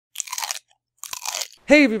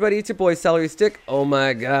Hey everybody, it's your boy CeleryStick. Oh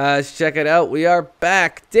my gosh, check it out. We are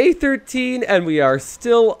back. Day 13 and we are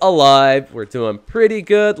still alive. We're doing pretty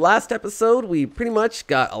good. Last episode, we pretty much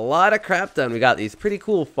got a lot of crap done. We got these pretty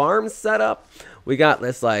cool farms set up. We got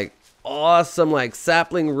this awesome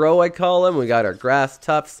sapling row, I call them. We got our grass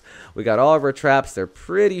tufts. We got all of our traps. They're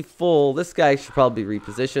pretty full. This guy should probably be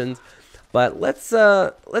repositioned. But let's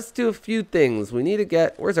do a few things. We need to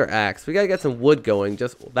get, where's our axe? We gotta get some wood going.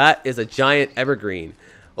 That is a giant evergreen.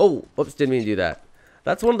 Oh, whoops, didn't mean to do that.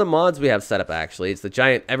 That's one of the mods we have set up actually. It's the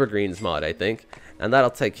giant evergreens mod, I think. And that'll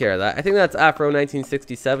take care of that. I think that's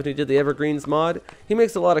Afro1967 who did the evergreens mod. He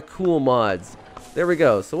makes a lot of cool mods. There we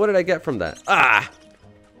go. So what did I get from that? I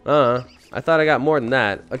thought I got more than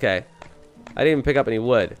that. Okay. I didn't even pick up any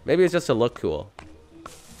wood. Maybe it's just to look cool.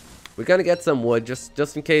 We're gonna get some wood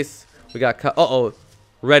just in case. We got cut. Uh-oh,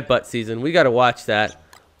 red butt season. We got to watch that.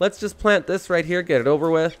 Let's just plant this right here. Get it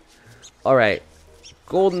over with. All right.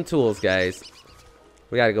 Golden tools, guys.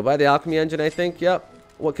 We got to go buy the alchemy engine, I think. Yep.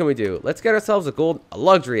 What can we do? Let's get ourselves a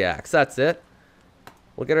luxury axe. That's it.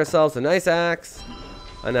 We'll get ourselves a nice axe.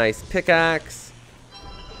 A nice pickaxe.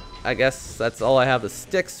 I guess that's all I have the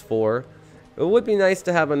sticks for. It would be nice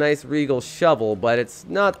to have a nice regal shovel, but it's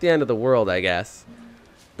not the end of the world, I guess.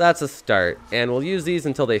 That's a start, and we'll use these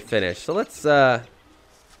until they finish. So let's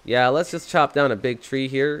just chop down a big tree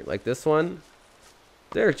here, like this one.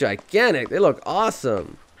 They're gigantic. They look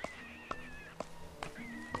awesome.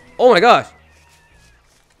 Oh my gosh.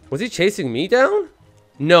 Was he chasing me down?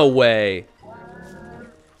 No way.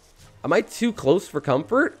 Am I too close for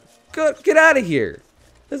comfort? Good, get out of here.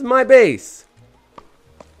 This is my base.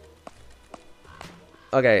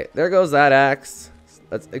 Okay, there goes that axe.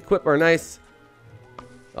 Let's equip our nice...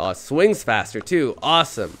 Oh, it swings faster too.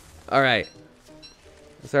 Awesome. All right.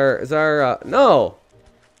 No.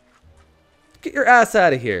 Get your ass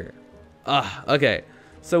out of here. Okay.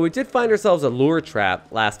 So we did find ourselves a lure trap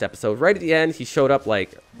last episode. Right at the end, he showed up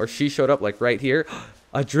she showed up right here.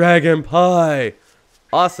 A dragon pie.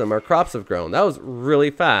 Awesome. Our crops have grown. That was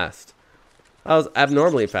really fast. That was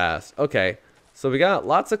abnormally fast. Okay. So we got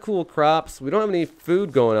lots of cool crops. We don't have any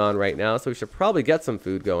food going on right now, so we should probably get some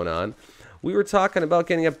food going on. We were talking about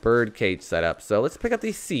getting a bird cage set up. So let's pick up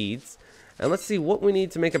these seeds and let's see what we need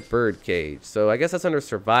to make a bird cage. So I guess that's under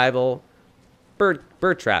survival. Bird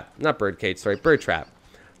trap, not bird cage, sorry, bird trap.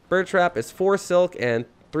 Bird trap is 4 silk and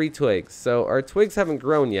 3 twigs. So our twigs haven't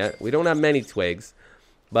grown yet. We don't have many twigs,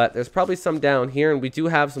 but there's probably some down here, and we do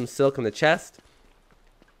have some silk in the chest.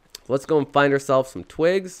 Let's go and find ourselves some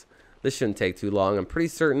twigs. This shouldn't take too long. I'm pretty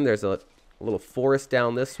certain there's a little forest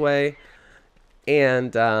down this way.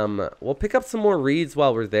 And we'll pick up some more reeds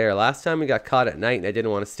while we're there. Last time we got caught at night and I didn't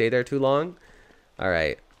want to stay there too long.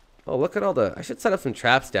 Alright. Oh, look at all the... I should set up some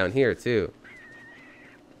traps down here too.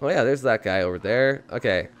 Oh yeah, there's that guy over there.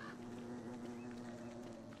 Okay.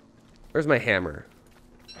 Where's my hammer?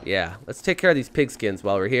 Yeah, let's take care of these pigskins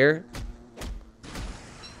while we're here.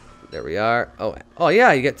 There we are. Oh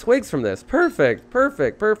yeah, you get twigs from this. Perfect,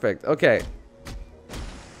 perfect, perfect. Okay.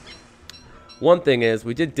 One thing is,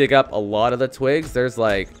 we did dig up a lot of the twigs. There's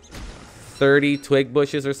 30 twig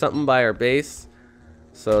bushes or something by our base.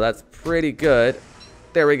 So that's pretty good.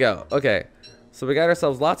 There we go. Okay. So we got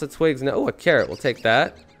ourselves lots of twigs now. Oh, a carrot. We'll take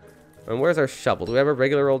that. And where's our shovel? Do we have a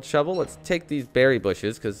regular old shovel? Let's take these berry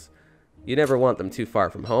bushes because you never want them too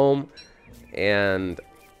far from home. And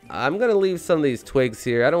I'm going to leave some of these twigs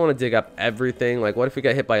here. I don't want to dig up everything. What if we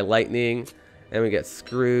get hit by lightning and we get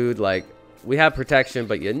screwed? We have protection,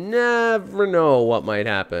 but you never know what might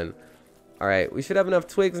happen. Alright, we should have enough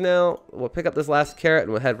twigs now. We'll pick up this last carrot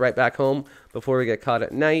and we'll head right back home before we get caught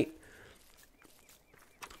at night.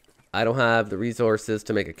 I don't have the resources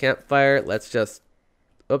to make a campfire. Let's just...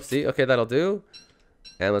 Oopsie. Okay, that'll do.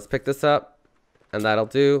 And let's pick this up. And that'll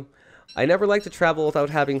do. I never like to travel without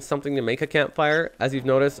having something to make a campfire. As you've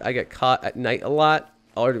noticed, I get caught at night a lot.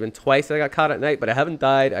 Already been twice I got caught at night, but I haven't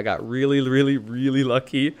died. I got really, really, really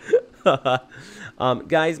lucky.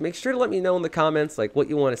 Guys, make sure to let me know in the comments what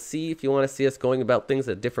you want to see. If you want to see us going about things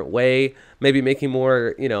a different way, maybe making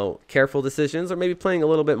more careful decisions, or maybe playing a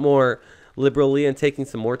little bit more liberally and taking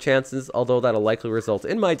some more chances, although that'll likely result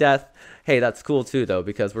in my death. Hey, that's cool too though,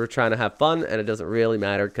 because we're trying to have fun and it doesn't really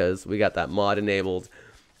matter because we got that mod enabled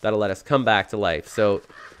that'll let us come back to life. So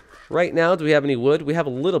right now, do we have any wood? We have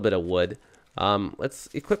a little bit of wood. Let's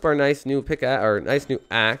equip our nice new nice new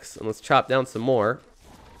axe and let's chop down some more.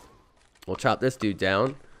 We'll chop this dude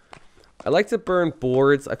down. I like to burn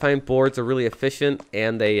boards. I find boards are really efficient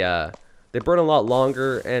and they burn a lot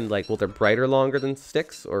longer and they're brighter longer than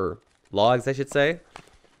sticks or logs, I should say.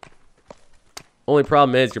 Only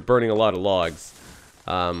problem is you're burning a lot of logs.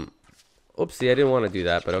 Oopsie, I didn't want to do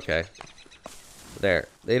that, but okay. There.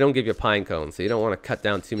 They don't give you pine cones, so you don't want to cut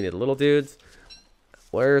down too many of the little dudes.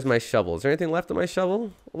 Where's my shovel? Is there anything left of my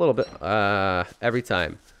shovel? A little bit. Every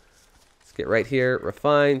time. Let's get right here.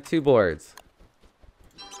 Refine. 2 boards.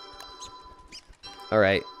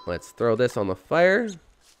 Alright. Let's throw this on the fire.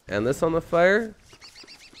 And this on the fire.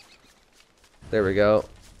 There we go.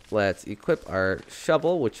 Let's equip our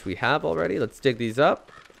shovel, which we have already. Let's dig these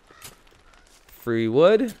up. Free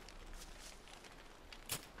wood.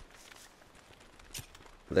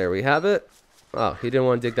 There we have it. Oh, he didn't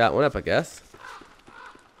want to dig that one up, I guess.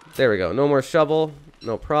 There we go. No more shovel.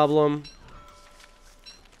 No problem.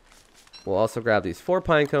 We'll also grab these 4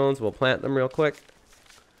 pine cones. We'll plant them real quick.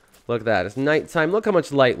 Look at that. It's nighttime. Look how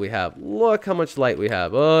much light we have. Look how much light we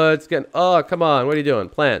have. Oh, it's getting... Oh, come on. What are you doing?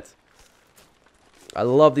 Plant. I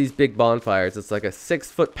love these big bonfires. It's like a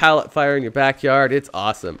 6-foot pallet fire in your backyard. It's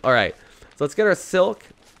awesome. All right. So let's get our silk.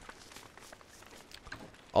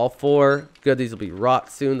 All 4. Good. These will be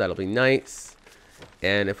wrought soon. That'll be nice.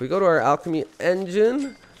 And if we go to our alchemy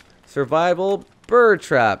engine, survival bird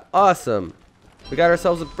trap. Awesome. We got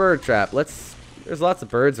ourselves a bird trap. There's lots of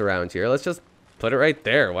birds around here. Let's just put it right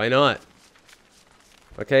there. Why not?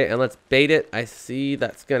 Okay, and let's bait it. I see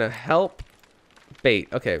that's going to help. Bait.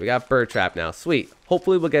 Okay, we got bird trap now. Sweet.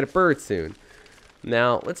 Hopefully we'll get a bird soon.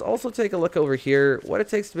 Now, let's also take a look over here. What it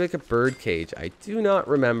takes to make a bird cage. I do not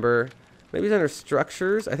remember. Maybe it's under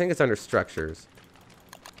structures. I think it's under structures.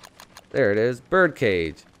 There it is. Bird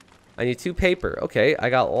cage. I need 2 paper. Okay, I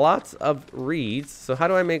got lots of reeds. So how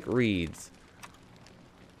do I make reeds?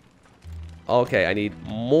 Okay, I need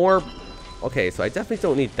more. Okay, so I definitely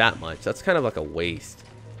don't need that much. That's kind of like a waste.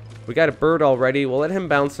 We got a bird already. We'll let him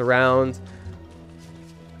bounce around.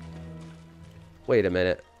 Wait a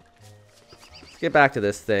minute. Let's get back to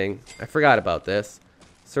this thing. I forgot about this.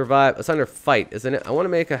 Survive. It's under fight, isn't it? I want to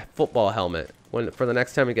make a football helmet for the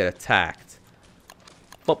next time we get attacked.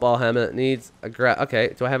 Football helmet needs a grass.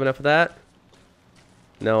 Okay, do I have enough of that?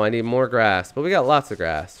 No, I need more grass. But we got lots of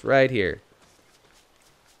grass right here.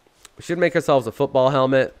 We should make ourselves a football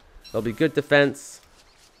helmet. There'll be good defense.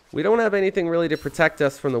 We don't have anything really to protect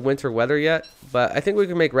us from the winter weather yet. But I think we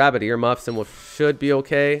can make rabbit earmuffs and we should be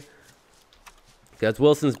okay. Because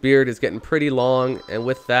Wilson's beard is getting pretty long. And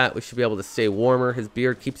with that, we should be able to stay warmer. His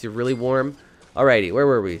beard keeps you really warm. Alrighty, where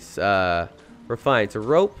were we? Refine to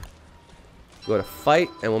rope. Go to fight,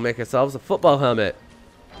 and we'll make ourselves a football helmet.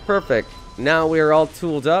 Perfect. Now we are all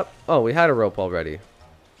tooled up. Oh, we had a rope already.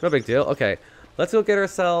 No big deal. Okay, let's go get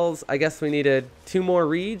ourselves... I guess we needed 2 more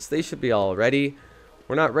reeds. They should be all ready.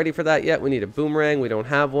 We're not ready for that yet. We need a boomerang. We don't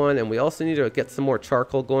have one. And we also need to get some more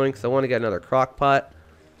charcoal going, because I want to get another crock pot.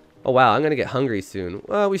 Oh, wow. I'm going to get hungry soon.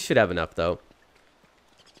 Well, we should have enough, though.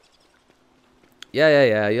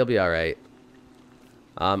 Yeah. You'll be all right.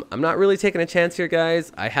 I'm not really taking a chance here,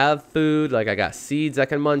 guys. I have food. Like, I got seeds I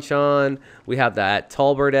can munch on. We have that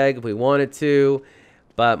tall bird egg if we wanted to.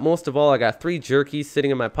 But most of all, I got 3 jerkies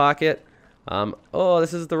sitting in my pocket. Oh,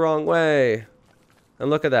 this is the wrong way.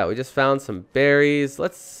 And look at that. We just found some berries.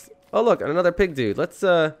 Oh, look, another pig dude.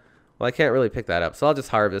 Well, I can't really pick that up, so I'll just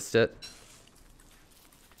harvest it.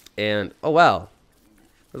 And, oh, wow.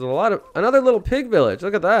 There's another little pig village.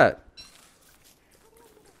 Look at that.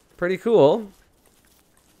 Pretty cool.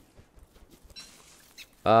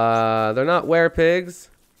 They're not werepigs.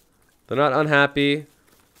 They're not unhappy.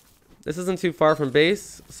 This isn't too far from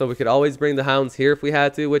base, so we could always bring the hounds here if we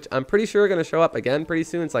had to, which I'm pretty sure are going to show up again pretty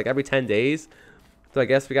soon. It's like every 10 days. So I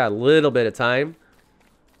guess we got a little bit of time.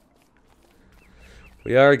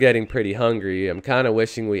 We are getting pretty hungry. I'm kind of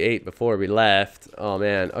wishing we ate before we left. Oh,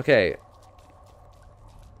 man. Okay.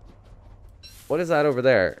 What is that over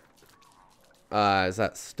there? Is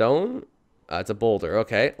that stone? It's a boulder.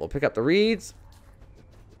 Okay. We'll pick up the reeds.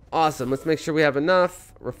 Awesome. Let's make sure we have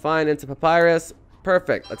enough. Refine into papyrus.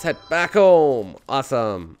 Perfect. Let's head back home.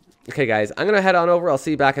 Awesome. Okay, guys. I'm going to head on over. I'll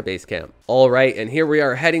see you back at base camp. All right. And here we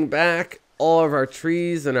are heading back. All of our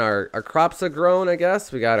trees and our crops are grown, I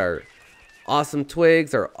guess. We got our awesome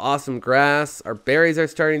twigs, our awesome grass. Our berries are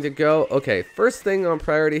starting to go. Okay. First thing on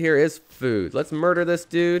priority here is food. Let's murder this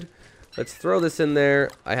dude. Let's throw this in there.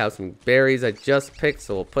 I have some berries I just picked,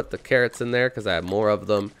 so we'll put the carrots in there because I have more of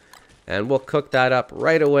them. And we'll cook that up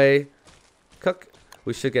right away. Cook.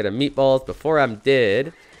 We should get a meatballs before I'm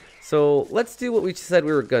dead. So let's do what we said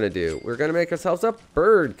we were going to do. We're going to make ourselves a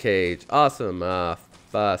bird cage. Awesome.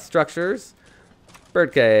 Structures.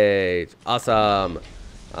 Bird cage. Awesome.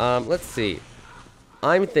 Let's see.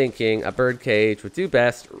 I'm thinking a bird cage would do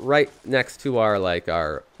best right next to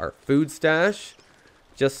our food stash.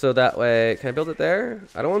 Just so that way, can I build it there?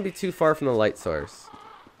 I don't want to be too far from the light source.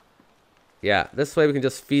 Yeah, this way we can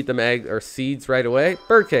just feed them eggs or seeds right away.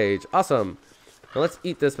 Birdcage, awesome. Now let's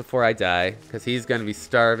eat this before I die, because he's going to be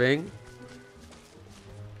starving.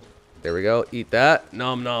 There we go, eat that.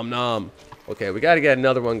 Nom nom nom. Okay, we got to get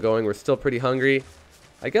another one going. We're still pretty hungry.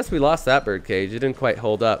 I guess we lost that birdcage. It didn't quite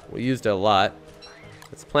hold up. We used it a lot.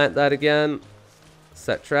 Let's plant that again.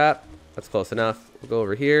 Set trap. That's close enough. We'll go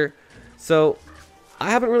over here. So I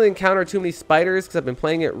haven't really encountered too many spiders because I've been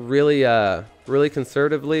playing it really, really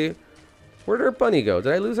conservatively. Where did our bunny go?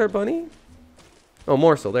 Did I lose our bunny? Oh,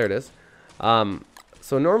 morsel. There it is.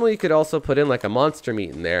 So normally you could also put in like a monster meat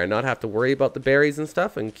in there and not have to worry about the berries and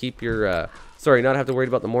stuff and keep your, sorry, not have to worry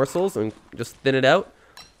about the morsels and just thin it out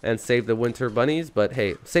and save the winter bunnies. But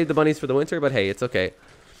hey, save the bunnies for the winter, but hey, it's okay.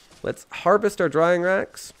 Let's harvest our drying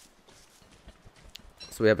racks.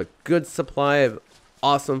 So we have a good supply of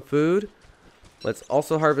awesome food. Let's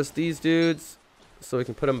also harvest these dudes so we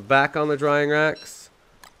can put them back on the drying racks.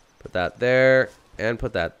 Put that there and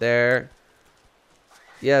put that there.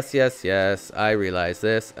 Yes, yes, yes, I realize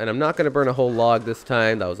this. And I'm not going to burn a whole log this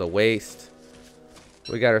time. That was a waste.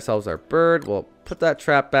 We got ourselves our bird. We'll put that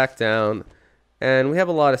trap back down. And we have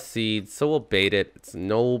a lot of seeds, so we'll bait it. It's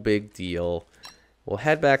no big deal. We'll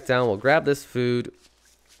head back down. We'll grab this food.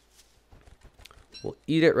 We'll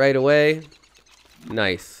eat it right away.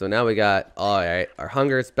 Nice. So now we got, all right, our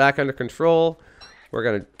hunger is back under control. We're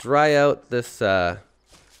going to dry out this,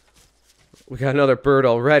 we got another bird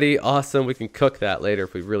already. Awesome. We can cook that later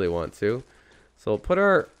if we really want to. So we'll put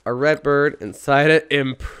our red bird inside it.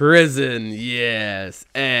 Imprison. Yes.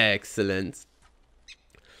 Excellent.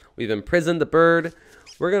 We've imprisoned the bird.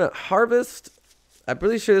 We're going to harvest. I'm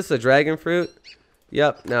pretty sure this is a dragon fruit.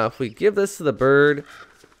 Yep. Now, if we give this to the bird,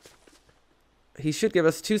 he should give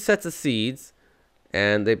us 2 sets of seeds.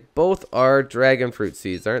 And they both are dragon fruit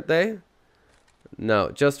seeds, aren't they?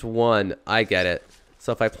 No, just one. I get it.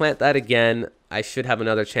 So if I plant that again, I should have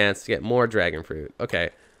another chance to get more dragon fruit. Okay,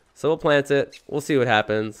 so we'll plant it. We'll see what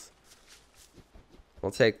happens.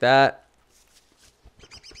 We'll take that.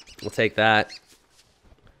 We'll take that.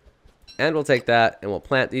 And we'll take that. And we'll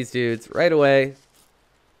plant these dudes right away.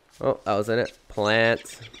 Oh, that was in it.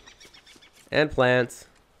 Plant. And plant.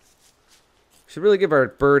 Should really give our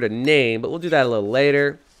bird a name, but we'll do that a little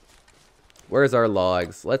later. Where's our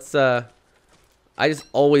logs? Let's, I just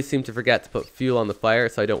always seem to forget to put fuel on the fire,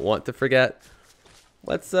 so I don't want to forget.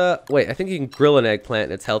 Let's, wait, I think you can grill an eggplant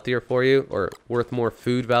and it's healthier for you, or worth more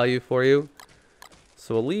food value for you.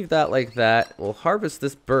 So we'll leave that like that. We'll harvest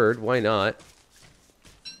this bird, why not?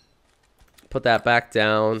 Put that back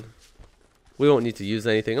down. We won't need to use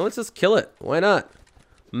anything. Let's just kill it, why not?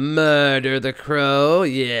 Murder the crow,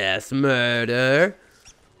 yes, murder.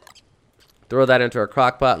 Throw that into our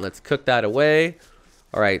crock pot and let's cook that away.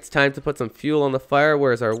 Alright, it's time to put some fuel on the fire.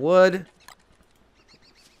 Where's our wood?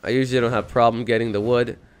 I usually don't have a problem getting the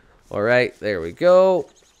wood. Alright, there we go.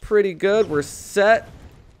 Pretty good. We're set.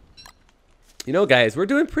 You know, guys, we're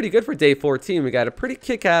doing pretty good for day 14. We got a pretty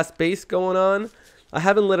kick-ass base going on. I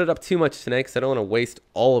haven't lit it up too much tonight because I don't want to waste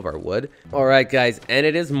all of our wood. Alright, guys, and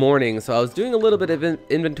it is morning. So I was doing a little bit of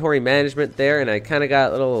inventory management there, and I kind of got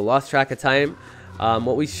a little lost track of time.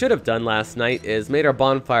 What we should have done last night is made our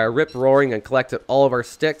bonfire rip roaring and collected all of our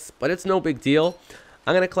sticks, but it's no big deal.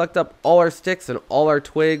 I'm going to collect up all our sticks and all our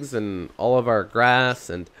twigs and all of our grass,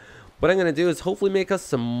 and what I'm going to do is hopefully make us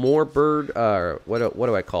some more bird, what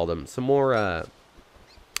do I call them? Some more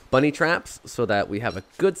bunny traps so that we have a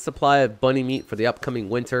good supply of bunny meat for the upcoming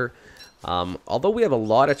winter. Although we have a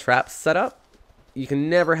lot of traps set up, you can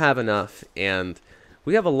never have enough, and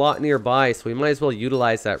we have a lot nearby, so we might as well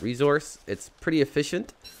utilize that resource. It's pretty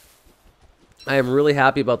efficient. I am really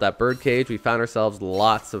happy about that bird cage. We found ourselves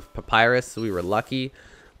lots of papyrus, so we were lucky.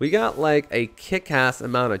 We got like a kick-ass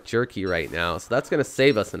amount of jerky right now, so that's going to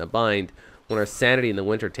save us in a bind when our sanity in the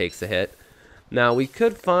winter takes a hit. Now, we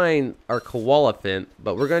could find our koala fin,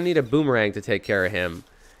 but we're going to need a boomerang to take care of him.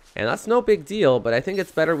 And that's no big deal, but I think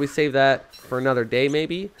it's better we save that for another day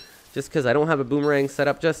maybe, just because I don't have a boomerang set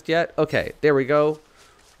up just yet. Okay, there we go.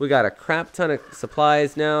 We got a crap ton of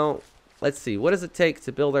supplies now. Let's see, what does it take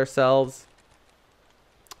to build ourselves?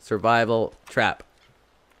 Survival trap.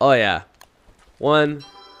 Oh yeah. 1,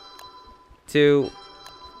 2,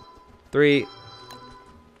 3.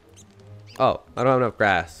 Oh, I don't have enough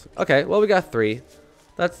grass. Okay, well we got 3.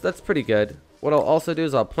 That's pretty good. What I'll also do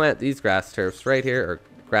is I'll plant these grass turfs right here, or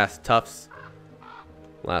grass tufts.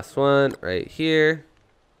 Last one right here.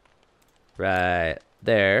 Right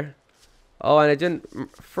there. Oh, and I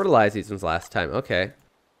didn't fertilize these ones last time. Okay.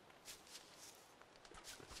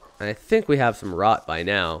 And I think we have some rot by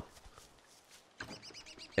now.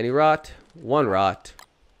 Any rot? 1 rot.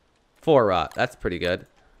 4 rot. That's pretty good.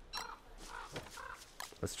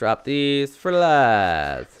 Let's drop these.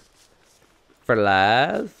 Fertilize.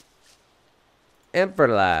 Fertilize. And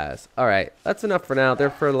fertilize. Alright, that's enough for now. They're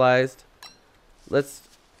fertilized. Let's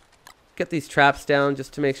get these traps down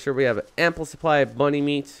just to make sure we have an ample supply of bunny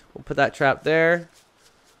meat. We'll put that trap there.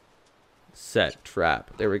 Set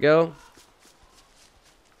trap. There we go.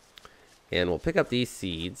 And we'll pick up these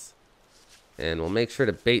seeds. And we'll make sure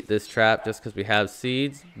to bait this trap just because we have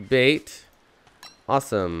seeds. Bait.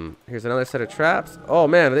 Awesome. Here's another set of traps. Oh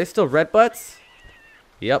man, are they still red butts?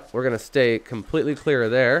 Yep, we're going to stay completely clear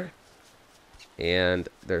of there. And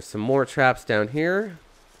there's some more traps down here.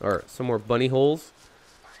 Or some more bunny holes.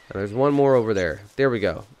 And there's one more over there. There we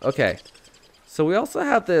go. Okay. So we also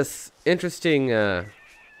have this interesting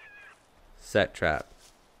set trap.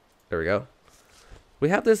 There we go. We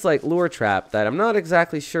have this like lure trap that I'm not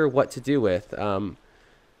exactly sure what to do with.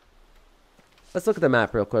 Let's look at the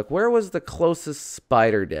map real quick. Where was the closest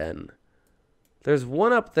spider den? There's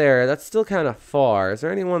one up there. That's still kind of far. Is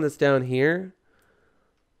there anyone that's down here?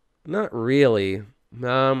 Not really.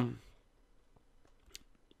 I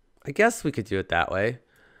guess we could do it that way.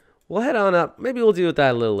 We'll head on up. Maybe we'll do it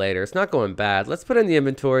that a little later. It's not going bad. Let's put it in the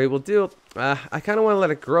inventory. We'll do... I kind of want to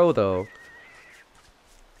let it grow, though.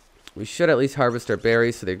 We should at least harvest our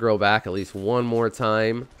berries so they grow back at least one more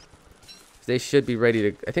time. They should be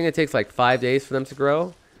ready to... I think it takes like 5 days for them to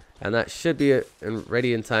grow. And that should be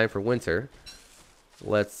ready in time for winter.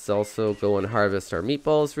 Let's also go and harvest our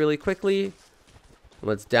meatballs really quickly.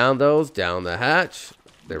 Let's down those. Down the hatch.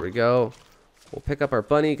 There we go. We'll pick up our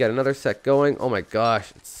bunny. Get another set going. Oh my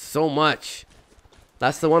gosh. It's so much.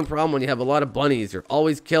 That's the one problem when you have a lot of bunnies. You're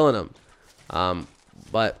always killing them.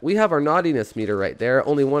 But we have our naughtiness meter right there.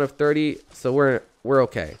 Only 1 of 30. So we're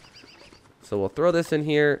okay. So we'll throw this in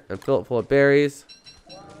here and fill it full of berries.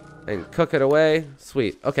 And cook it away.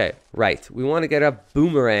 Sweet. Okay. Right. We want to get a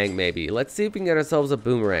boomerang maybe. Let's see if we can get ourselves a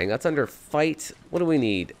boomerang. That's under fight. What do we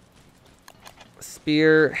need?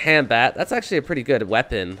 Spear, hand bat. That's actually a pretty good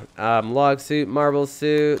weapon. Log suit, marble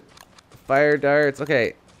suit, fire darts.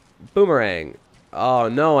 Okay. Boomerang. Oh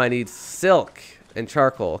no, I need silk and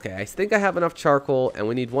charcoal. Okay, I think I have enough charcoal and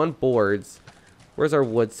we need 1 boards. Where's our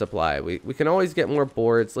wood supply? We can always get more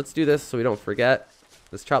boards. Let's do this so we don't forget.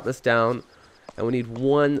 Let's chop this down. And we need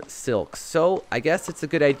 1 silk. So I guess it's a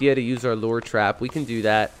good idea to use our lure trap. We can do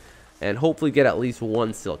that and hopefully get at least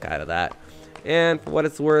 1 silk out of that. And for what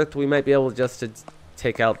it's worth, we might be able just to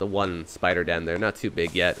take out the 1 spider den there. Not too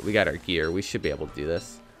big yet. We got our gear. We should be able to do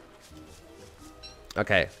this.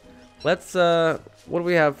 Okay. Let's, what do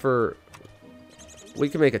we have for... We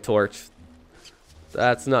can make a torch.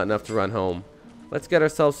 That's not enough to run home. Let's get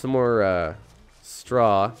ourselves some more,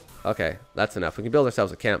 straw. Okay, that's enough. We can build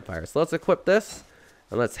ourselves a campfire. So let's equip this.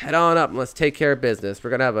 And let's head on up and let's take care of business.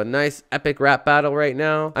 We're going to have a nice epic rap battle right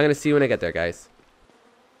now. I'm going to see you when I get there, guys.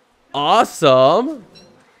 Awesome.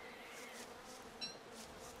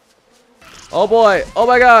 Oh boy. Oh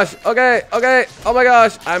my gosh. Okay. Okay. Oh my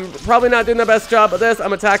gosh. I'm probably not doing the best job of this.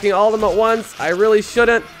 I'm attacking all of them at once. I really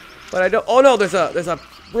shouldn't. But I don't. Oh no. There's a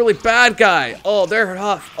really bad guy. Oh, they're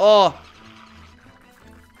tough. Oh.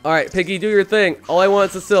 All right, Piggy, do your thing. All I want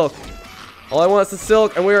is the silk. All I want is the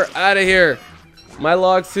silk, and we're out of here. My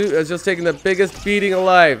log suit has just taken the biggest beating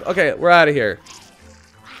alive. Okay, we're out of here.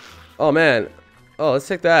 Oh man. Oh, let's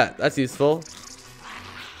take that. That's useful.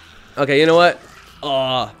 Okay, you know what?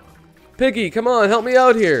 Aw. Piggy, come on, help me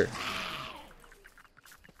out here.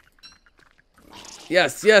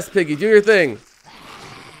 Yes, yes, Piggy, do your thing.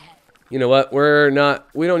 You know what?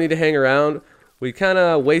 We don't need to hang around. We kind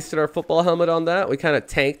of wasted our football helmet on that. We kind of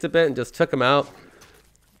tanked a bit and just took him out.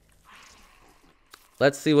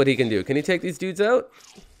 Let's see what he can do. Can he take these dudes out?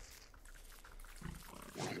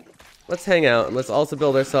 Let's hang out, and let's also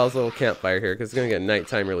build ourselves a little campfire here, because it's going to get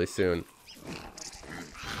nighttime really soon.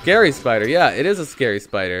 Scary spider. Yeah, it is a scary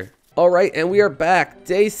spider. Alright, and we are back.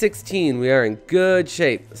 Day 16. We are in good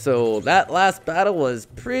shape. So, that last battle was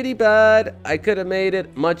pretty bad. I could have made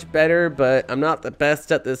it much better, but I'm not the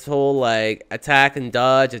best at this whole, like, attack and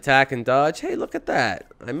dodge, attack and dodge. Hey, look at that.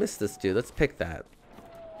 I missed this dude. Let's pick that.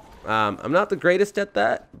 I'm not the greatest at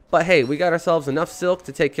that, but hey, we got ourselves enough silk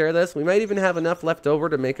to take care of this. We might even have enough left over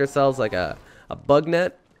to make ourselves like a bug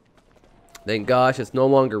net. Thank gosh, it's no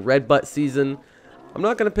longer red butt season. I'm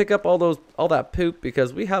not gonna pick up all that poop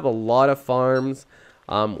because we have a lot of farms.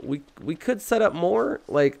 We could set up more.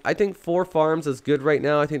 Like I think 4 farms is good right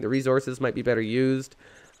now. I think the resources might be better used.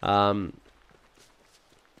 Having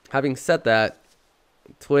said that,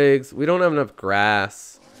 twigs. We don't have enough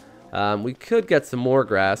grass. We could get some more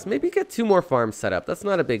grass. Maybe get 2 more farms set up. That's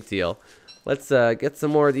not a big deal. Let's get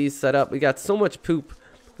some more of these set up. We got so much poop.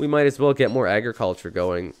 We might as well get more agriculture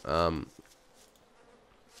going.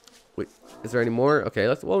 Wait, is there any more? Okay,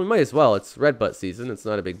 well, we might as well. It's red butt season. It's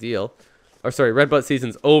not a big deal. Or sorry, red butt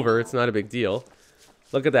season's over. It's not a big deal.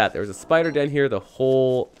 Look at that. There was a spider den here the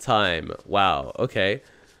whole time. Wow. Okay.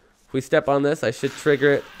 If we step on this, I should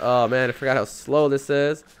trigger it. Oh, man. I forgot how slow this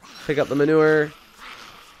is. Pick up the manure.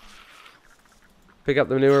 Pick up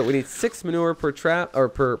the manure. We need 6 manure per trap or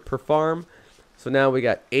per farm. So now we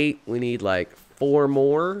got 8. We need like 4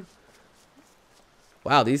 more.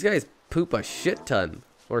 Wow. These guys poop a shit ton.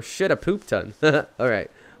 Or shit a poop ton.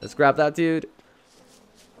 Alright. Let's grab that dude.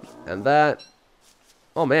 And that.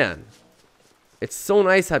 Oh, man. It's so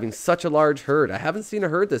nice having such a large herd. I haven't seen a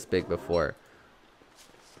herd this big before.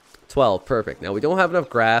 12, perfect. Now, we don't have enough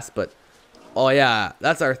grass, but... Oh, yeah.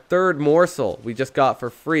 That's our 3rd morsel we just got for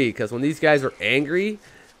free. Because when these guys were angry,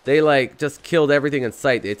 they, like, just killed everything in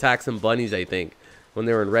sight. They attacked some bunnies, I think, when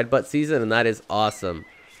they were in red butt season, and that is awesome.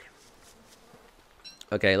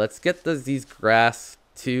 Okay, let's get these grass,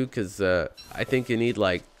 too, because I think you need,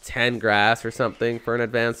 like, 10 grass or something for an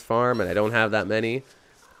advanced farm, and I don't have that many.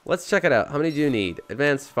 Let's check it out. How many do you need?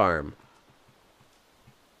 Advanced farm.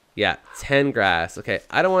 Yeah, 10 grass. Okay,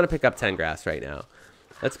 I don't want to pick up 10 grass right now.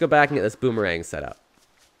 Let's go back and get this boomerang set up.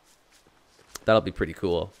 That'll be pretty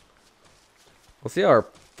cool. We'll see how our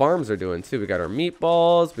farms are doing too. We got our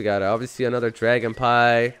meatballs. We got obviously another dragon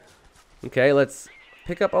pie. Okay, let's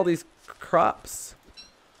pick up all these crops.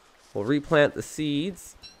 We'll replant the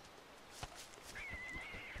seeds.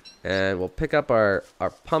 And we'll pick up our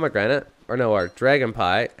pomegranate. Or no, our dragon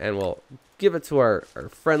pie, and we'll give it to our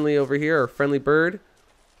friendly over here, our friendly bird.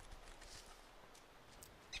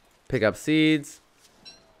 Pick up seeds.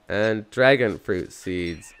 And dragon fruit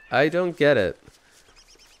seeds. I don't get it.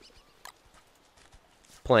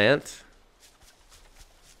 Plant.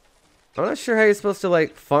 I'm not sure how you're supposed to,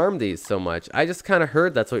 like, farm these so much. I just kind of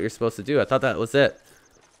heard that's what you're supposed to do. I thought that was it.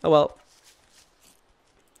 Oh, well.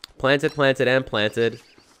 Planted, planted, and planted.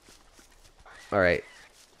 Alright.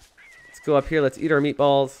 Go up here. Let's eat our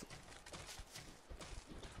meatballs.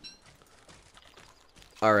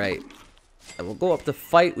 Alright. And we'll go up to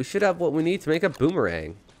fight. We should have what we need to make a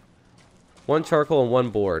boomerang. 1 charcoal and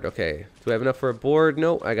 1 board. Okay. Do I have enough for a board?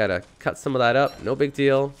 No. I gotta cut some of that up. No big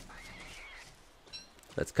deal.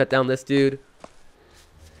 Let's cut down this dude.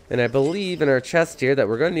 And I believe in our chest here that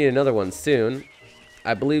we're going to need another one soon.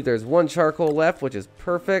 I believe there's 1 charcoal left, which is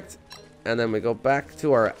perfect. And then we go back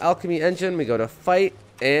to our alchemy engine. We go to fight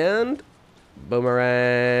and...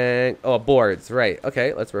 Boomerang. Oh, boards. Right.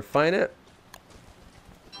 Okay, let's refine it.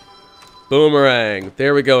 Boomerang.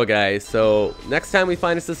 There we go, guys. So, next time we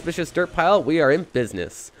find a suspicious dirt pile, we are in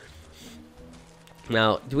business.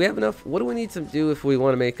 Now, do we have enough? What do we need to do if we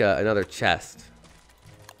want to make another chest?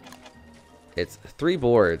 It's 3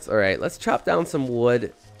 boards. All right, let's chop down some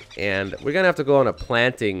wood. And we're going to have to go on a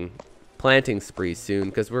planting spree soon.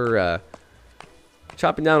 Because we're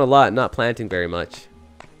chopping down a lot and not planting very much.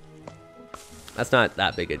 That's not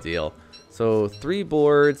that big a deal. So 3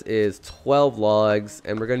 boards is 12 logs,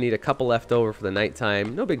 and we're going to need a couple left over for the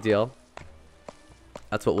nighttime. No big deal.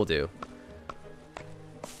 That's what we'll do.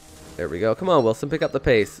 There we go. Come on, Wilson, pick up the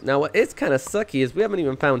pace. Now, what is kind of sucky is we haven't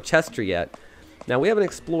even found Chester yet. Now, we haven't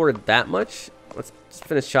explored that much. Let's just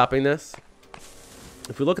finish chopping this.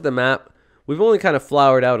 If we look at the map, we've only kind of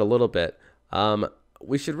flowered out a little bit.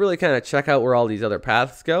 We should really kind of check out where all these other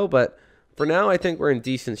paths go, but for now, I think we're in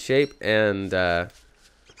decent shape, and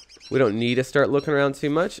we don't need to start looking around too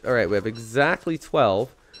much. All right, we have exactly 12.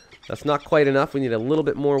 That's not quite enough. We need a little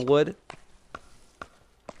bit more wood.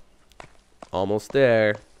 Almost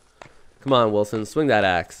there. Come on, Wilson, swing that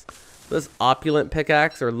axe. This opulent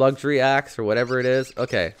pickaxe or luxury axe or whatever it is.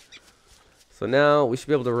 Okay. So now we should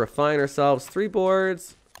be able to refine ourselves. 3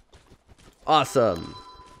 boards. Awesome.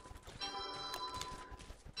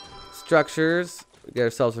 Structures. Get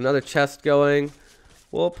ourselves another chest going.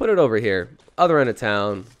 We'll put it over here. Other end of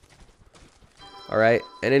town. Alright.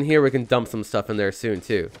 And in here we can dump some stuff in there soon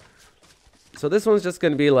too. So this one's just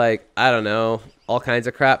going to be like, I don't know, all kinds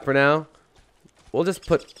of crap for now. We'll just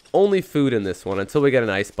put only food in this one until we get an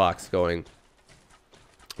ice box going.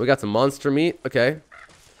 We got some monster meat. Okay.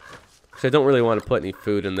 Actually, I don't really want to put any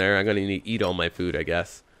food in there. I'm going to need to eat all my food, I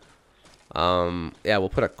guess. Yeah, we'll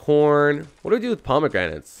put a corn. What do we do with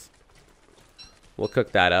pomegranates? We'll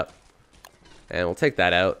cook that up. And we'll take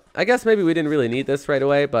that out. I guess maybe we didn't really need this right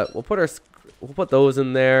away, but we'll put those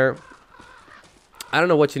in there. I don't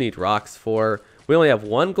know what you need rocks for. We only have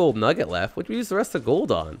 1 gold nugget left. What do we use the rest of the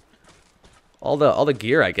gold on? All the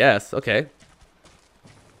gear, I guess. Okay.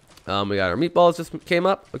 We got our meatballs just came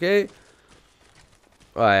up. Okay.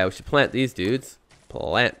 Oh yeah, we should plant these dudes.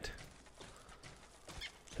 Plant.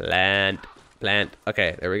 Plant. Plant.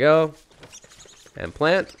 Okay, there we go. And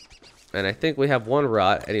plant. And I think we have one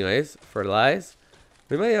rot. Anyways, fertilize.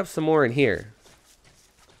 We might have some more in here.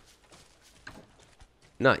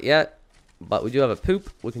 Not yet. But we do have a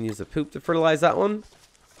poop. We can use the poop to fertilize that one.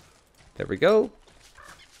 There we go.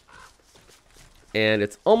 And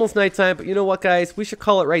it's almost nighttime. But you know what, guys? We should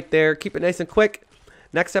call it right there. Keep it nice and quick.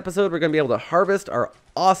 Next episode, we're going to be able to harvest our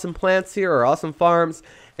awesome plants here, our awesome farms.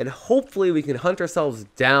 And hopefully we can hunt ourselves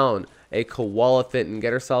down a koalaphant and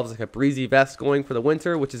get ourselves like a breezy vest going for the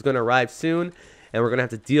winter, which is going to arrive soon. And we're going to have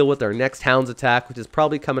to deal with our next hounds attack, which is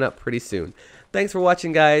probably coming up pretty soon. Thanks for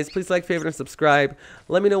watching, guys. Please like, favorite, and subscribe.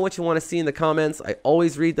 Let me know what you want to see in the comments. I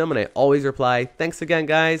always read them and I always reply. Thanks again,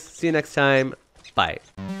 guys. See you next time. Bye.